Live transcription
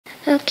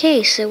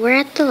Okay, so we're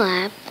at the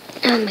lab.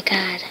 Oh my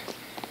god.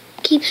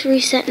 Keeps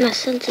resetting my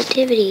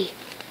sensitivity.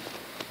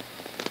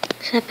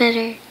 Is that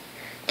better?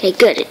 Okay,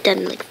 good. It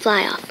doesn't like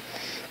fly off.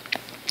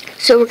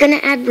 So we're gonna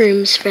add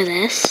rooms for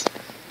this.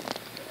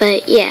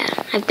 But yeah,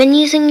 I've been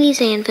using these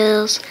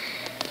anvils.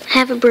 I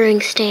have a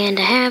brewing stand.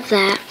 I have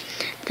that.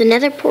 The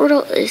nether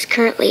portal is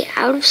currently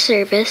out of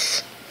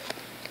service.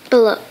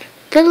 Below,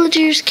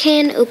 villagers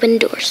can open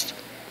doors,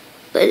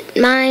 but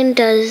mine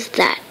does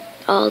that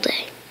all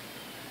day.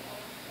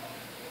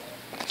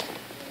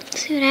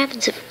 Let's see what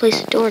happens if I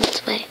place a door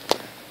this way.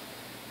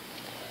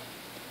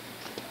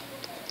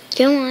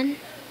 Go on.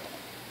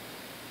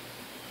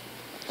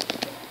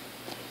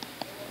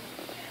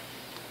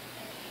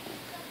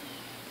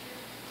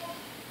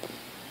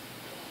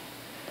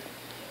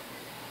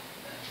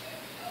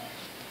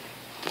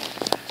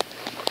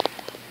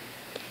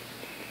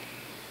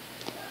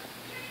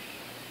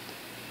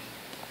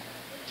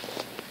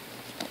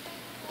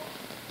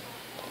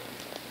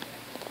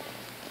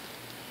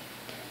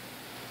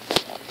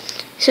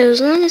 So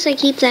as long as I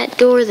keep that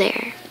door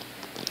there,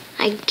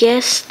 I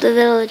guess the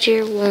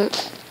villager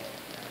won't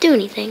do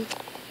anything.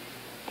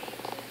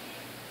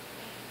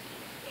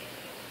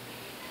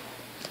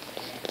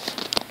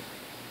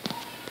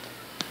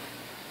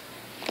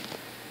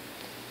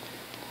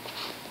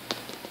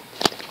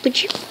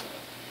 Would you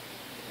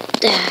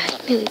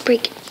maybe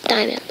break a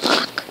diamond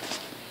block?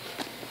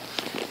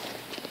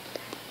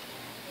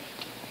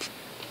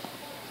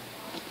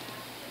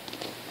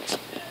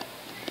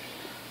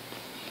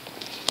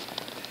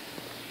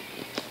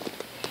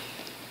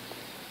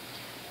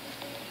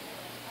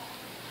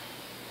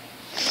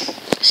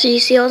 So you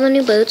see all the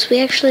new boats?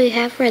 We actually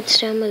have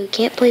redstone, but we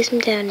can't place them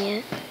down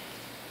yet.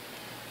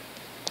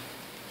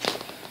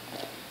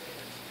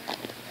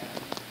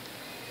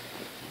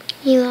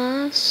 You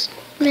lost,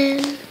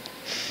 man?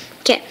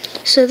 Okay,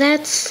 so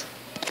that's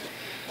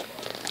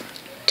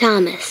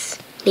Thomas,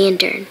 the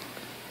intern.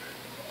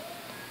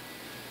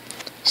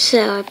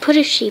 So I put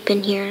a sheep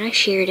in here and I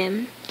sheared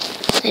him.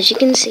 As you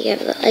can see, I have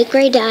the light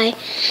gray dye,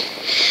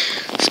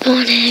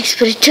 spawn eggs,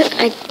 but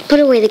I put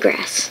away the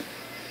grass.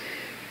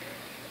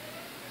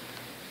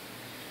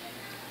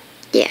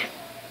 Yeah.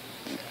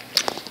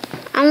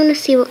 I want to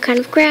see what kind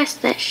of grass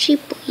that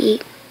sheep will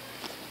eat.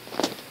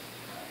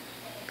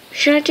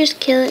 Should I just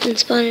kill it and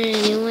spawn in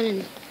a new one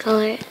and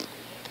color it?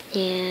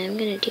 Yeah, I'm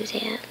gonna do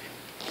that.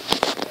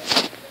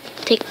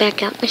 Take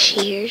back out my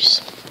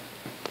shears.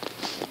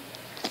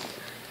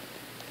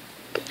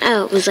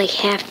 Oh, it was like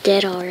half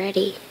dead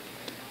already.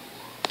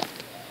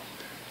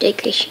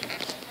 Dead sheep.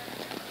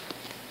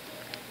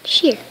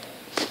 Shear.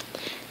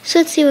 So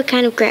let's see what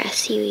kind of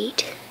grass you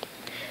eat.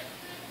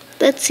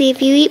 Let's see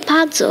if you eat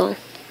podzol.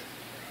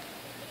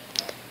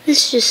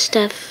 This is just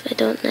stuff I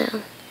don't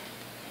know.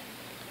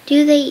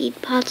 Do they eat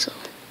podzol?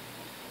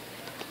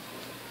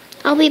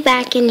 I'll be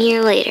back in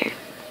here later.